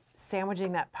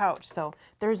 sandwiching that pouch. So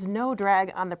there's no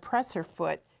drag on the presser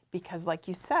foot because, like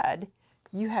you said,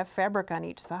 you have fabric on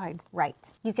each side.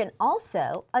 Right. You can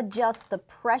also adjust the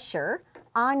pressure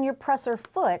on your presser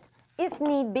foot if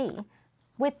need be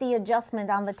with the adjustment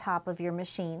on the top of your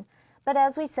machine. But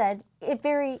as we said, it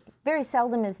very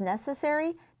seldom is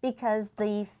necessary because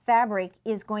the fabric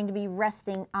is going to be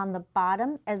resting on the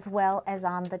bottom as well as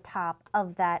on the top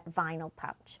of that vinyl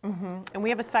pouch. And we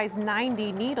have a size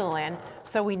 90 needle in,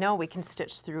 so we know we can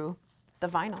stitch through the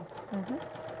vinyl.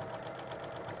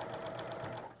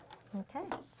 Okay,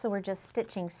 so we're just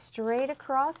stitching straight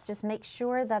across. Just make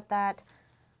sure that that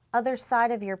other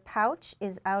side of your pouch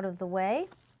is out of the way.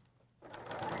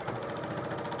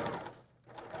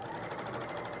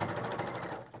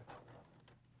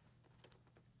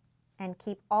 And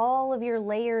keep all of your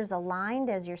layers aligned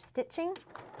as you're stitching.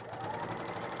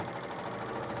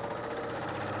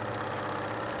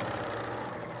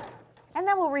 And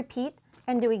then we'll repeat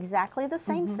and do exactly the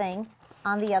same thing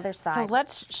on the other side. So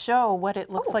let's show what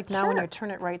it looks like now when sure. you turn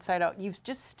it right side out. You've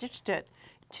just stitched it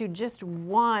to just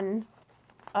one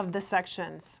of the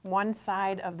sections, one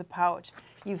side of the pouch.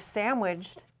 You've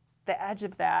sandwiched the edge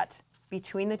of that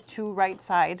between the two right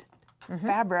side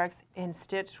fabrics and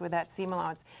stitched with that seam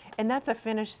allowance. And that's a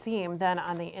finished seam then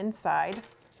on the inside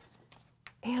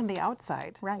and the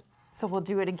outside. Right. So we'll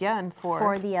do it again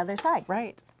for the other side.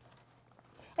 Right.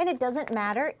 And it doesn't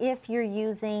matter if you're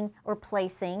using or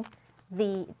placing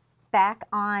the back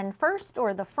on first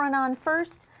or the front on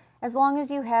first, as long as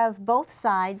you have both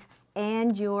sides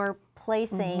and you're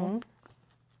placing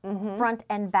front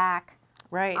and back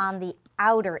Right. on the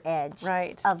outer edge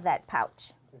of that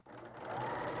pouch.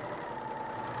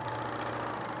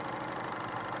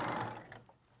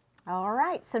 All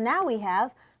right, so now we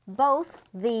have both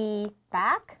the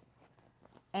back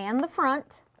and the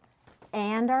front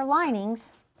and our linings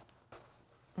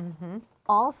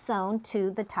all sewn to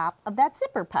the top of that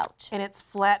zipper pouch. And it's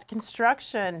flat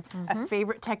construction, a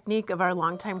favorite technique of our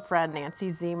longtime friend Nancy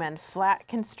Zieman, flat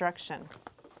construction.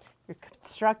 You're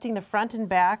constructing the front and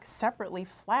back separately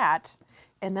flat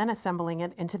and then assembling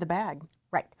it into the bag.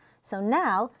 Right, so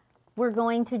now we're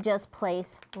going to just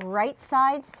place right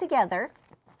sides together,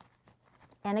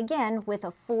 and again with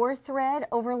a 4-thread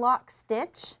overlock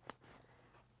stitch.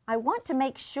 I want to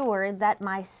make sure that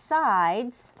my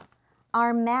sides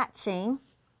are matching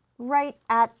right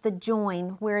at the join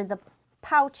where the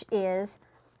pouch is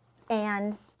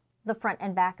and the front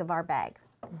and back of our bag.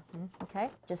 Okay,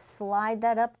 just slide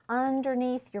that up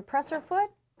underneath your presser foot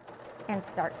and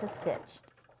start to stitch.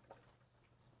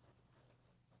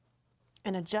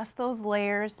 And adjust those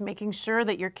layers, making sure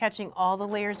that you're catching all the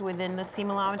layers within the seam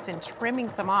allowance and trimming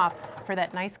some off for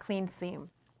that nice clean seam.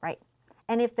 Right,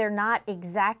 and if they're not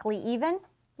exactly even,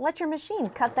 let your machine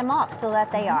cut them off so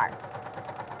that they are.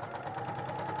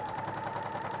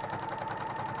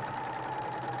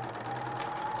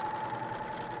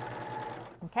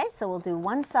 Okay, so we'll do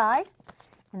one side,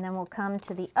 and then we'll come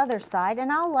to the other side, and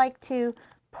I'll like to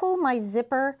pull my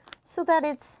zipper so that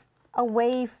it's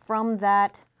away from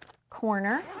that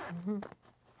corner,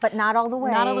 but not all the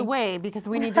way. Not all the way, because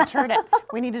we need to turn it.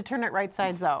 We need to turn it right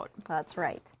sides out. That's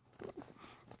right.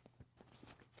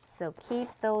 So keep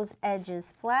those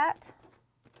edges flat,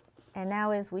 and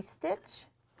now as we stitch,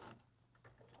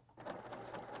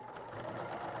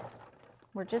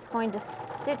 we're just going to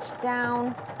stitch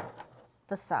down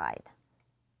the side.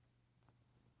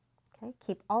 Okay,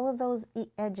 keep all of those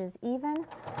edges even.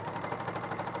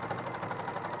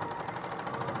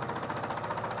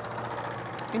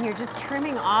 And you're just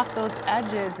trimming off those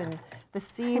edges, and the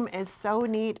seam is so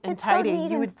neat and It's so tidy. neat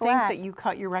You and would flat. think that you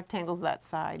cut your rectangles that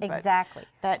side. but Exactly.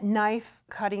 that knife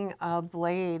cutting a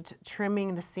blade,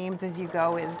 trimming the seams as you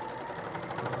go is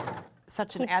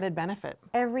such an Keeps added benefit.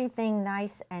 Everything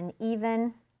nice and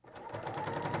even.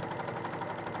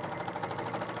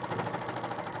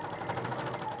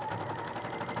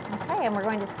 Okay, and we're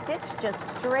going to stitch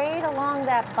just straight along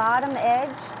that bottom edge.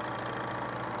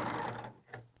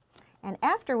 And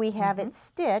after we have it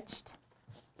stitched,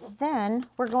 then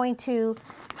we're going to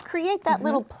create that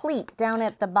little pleat down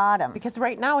at the bottom. Because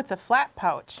right now it's a flat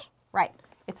pouch. Right.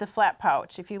 It's a flat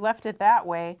pouch. If you left it that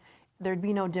way, there'd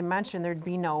be no dimension, there'd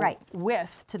be no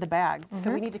width to the bag.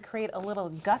 So we need to create a little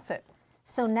gusset.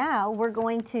 So now we're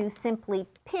going to simply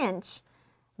pinch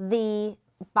the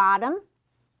bottom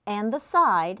and the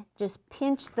side, just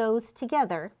pinch those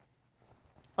together.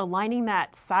 Aligning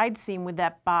that side seam with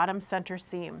that bottom center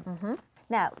seam.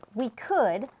 Now, we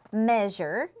could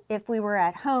measure. If we were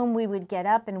at home, we would get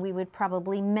up and we would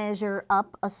probably measure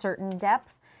up a certain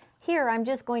depth. Here, I'm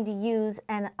just going to use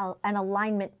an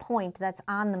alignment point that's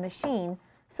on the machine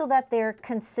so that they're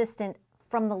consistent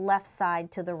from the left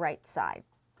side to the right side.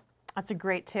 That's a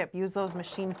great tip. Use those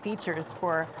machine features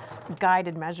for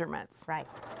guided measurements. Right.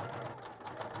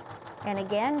 And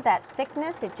again, that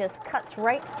thickness, it just cuts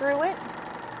right through it.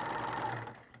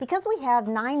 Because we have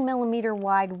 9mm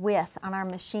wide width on our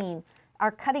machine, our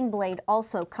cutting blade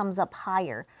also comes up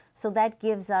higher. So that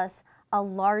gives us a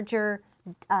larger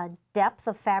depth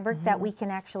of fabric that we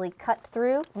can actually cut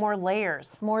through. More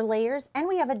layers. More layers, and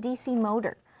we have a DC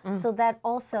motor. So that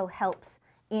also helps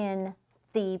in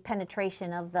the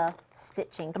penetration of the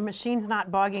stitching. The machine's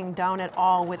not bogging down at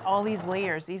all with all these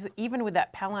layers, even with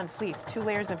that Pellon fleece, 2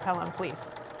 layers of Pellon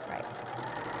fleece. Right.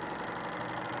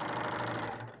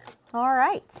 All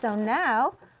right, so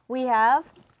now we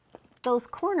have those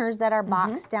corners that are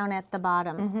boxed down at the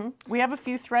bottom. We have a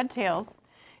few thread tails,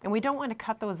 and we don't want to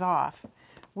cut those off.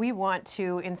 We want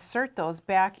to insert those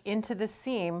back into the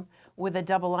seam with a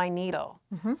double line needle.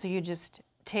 So you just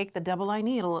take the double eye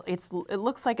needle. It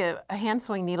looks like a hand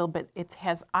sewing needle, but it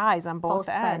has eyes on both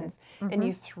ends. And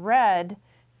you thread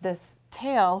this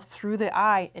tail through the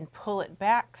eye and pull it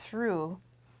back through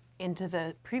into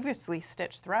the previously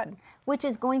stitched thread. Which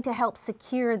is going to help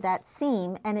secure that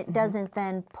seam, and it doesn't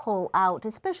then pull out,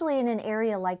 especially in an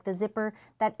area like the zipper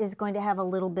that is going to have a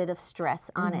little bit of stress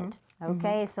on it.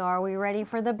 Okay, so are we ready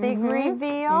for the big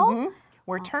reveal?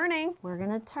 We're turning. We're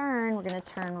going to turn. We're going to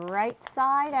turn right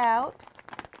side out.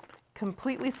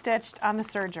 Completely stitched on the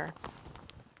serger.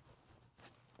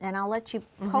 And I'll let you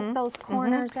poke those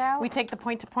corners out. We take the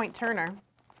point-to-point turner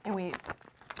and we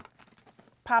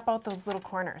pop out those little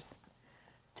corners.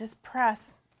 Just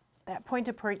press that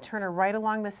point-to-point turner right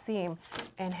along the seam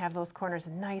and have those corners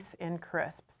nice and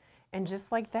crisp. And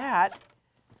just like that,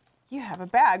 you have a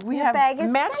bag. We have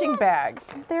matching bags.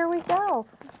 There we go.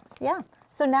 Yeah.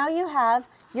 So now you have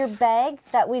your bag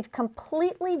that we've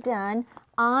completely done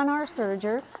on our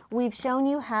serger. We've shown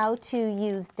you how to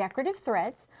use decorative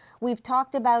threads. We've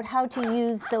talked about how to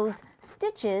use those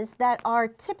stitches that are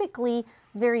typically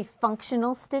very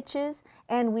functional stitches,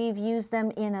 and we've used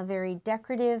them in a very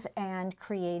decorative and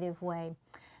creative way.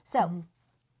 So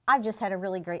I've just had a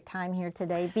really great time here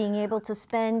today, being able to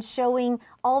spend showing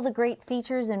all the great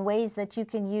features and ways that you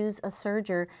can use a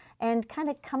serger and kind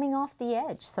of coming off the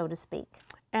edge, so to speak.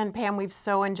 And Pam, we've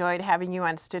so enjoyed having you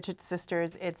on Stitch It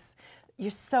Sisters. You're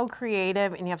so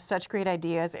creative and you have such great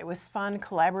ideas. It was fun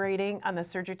collaborating on the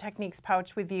Serger Techniques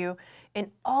Pouch with you. And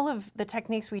all of the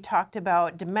techniques we talked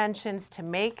about, dimensions to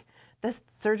make this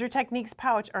Serger Techniques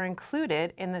Pouch, are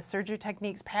included in the Serger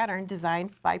Techniques pattern designed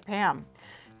by Pam.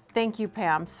 Thank you,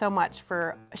 Pam, so much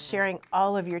for sharing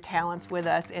all of your talents with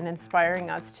us and inspiring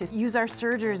us to use our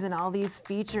sergers and all these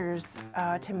features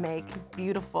to make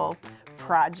beautiful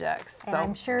projects. And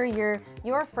I'm sure your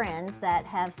friends that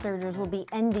have sergers will be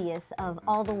envious of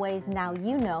all the ways now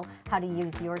you know how to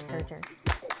use your serger.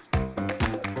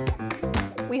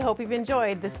 We hope you've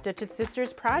enjoyed the Stitch It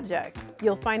Sisters project.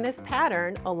 You'll find this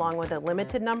pattern along with a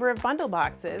limited number of bundle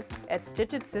boxes at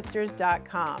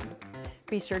stitchitsisters.com.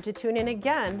 Be sure to tune in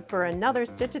again for another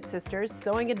Stitch It Sisters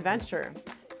sewing adventure.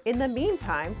 In the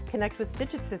meantime, connect with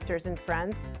Stitch It Sisters and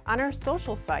friends on our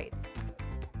social sites.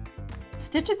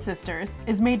 Stitch It Sisters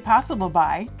is made possible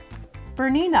by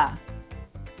BERNINA,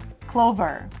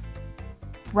 Clover,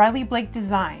 Riley Blake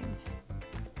Designs,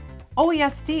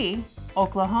 OESD,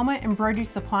 Oklahoma Embroidery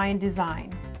Supply and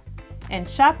Design, and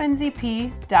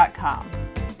shopnzp.com.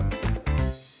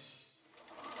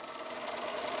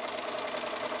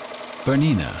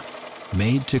 BERNINA,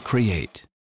 made to create.